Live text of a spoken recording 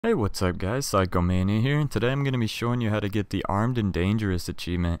Hey, what's up guys, Psychomania here, and today I'm going to be showing you how to get the Armed and Dangerous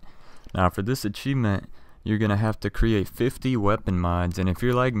achievement. Now for this achievement, you're going to have to create 50 weapon mods, and if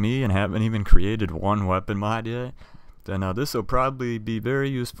you're like me and haven't even created one weapon mod yet, then this will probably be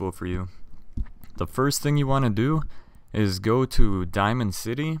very useful for you. The first thing you want to do is go to Diamond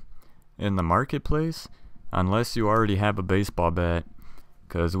City in the marketplace, unless you already have a baseball bat,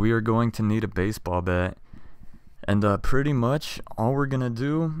 because we are going to need a baseball bat. And pretty much all we're gonna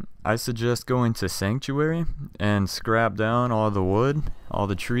do, I suggest going to Sanctuary and scrap down all the wood, all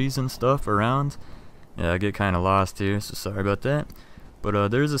the trees and stuff around. Yeah, I get kind of lost here, so sorry about that. But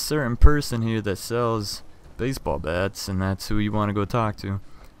there's a certain person here that sells baseball bats, and that's who you want to go talk to.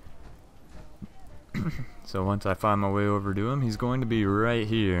 So once I find my way over to him, he's going to be right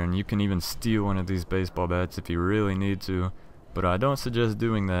here, and you can even steal one of these baseball bats if you really need to. But I don't suggest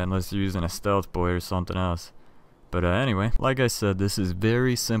doing that unless you're using a stealth boy or something else. But anyway, like I said, this is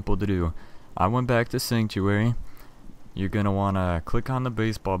very simple to do. I went back to Sanctuary. You're going to want to click on the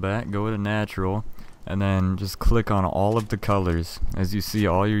baseball bat, go to natural, and then just click on all of the colors. As you see,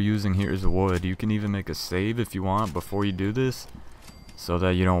 all you're using here is wood. You can even make a save if you want before you do this, so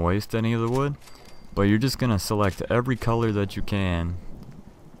that you don't waste any of the wood. But you're just going to select every color that you can.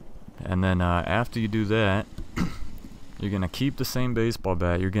 And then after you do that, you're going to keep the same baseball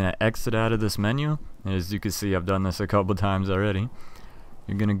bat. You're going to exit out of this menu. As you can see, I've done this a couple times already.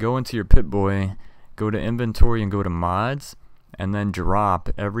 You're going to go into your Pip-Boy, go to inventory and go to mods, and then drop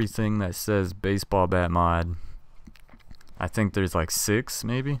everything that says baseball bat mod. I think there's like 6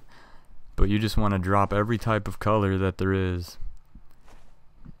 maybe, but you just want to drop every type of color that there is.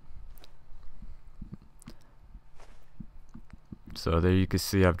 So there you can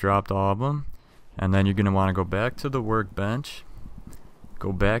see I've dropped all of them. And then you're going to want to go back to the workbench,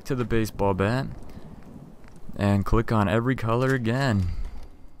 go back to the baseball bat, and click on every color again.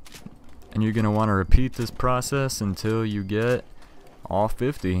 And you're going to want to repeat this process until you get all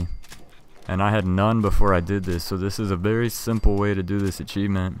 50. And I had none before I did this, so this is a very simple way to do this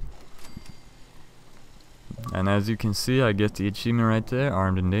achievement. And as you can see, I get the achievement right there,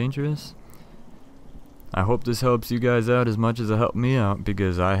 Armed and Dangerous. I hope this helps you guys out as much as it helped me out,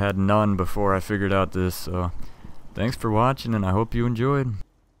 because I had none before I figured out this. So thanks for watching, and I hope you enjoyed.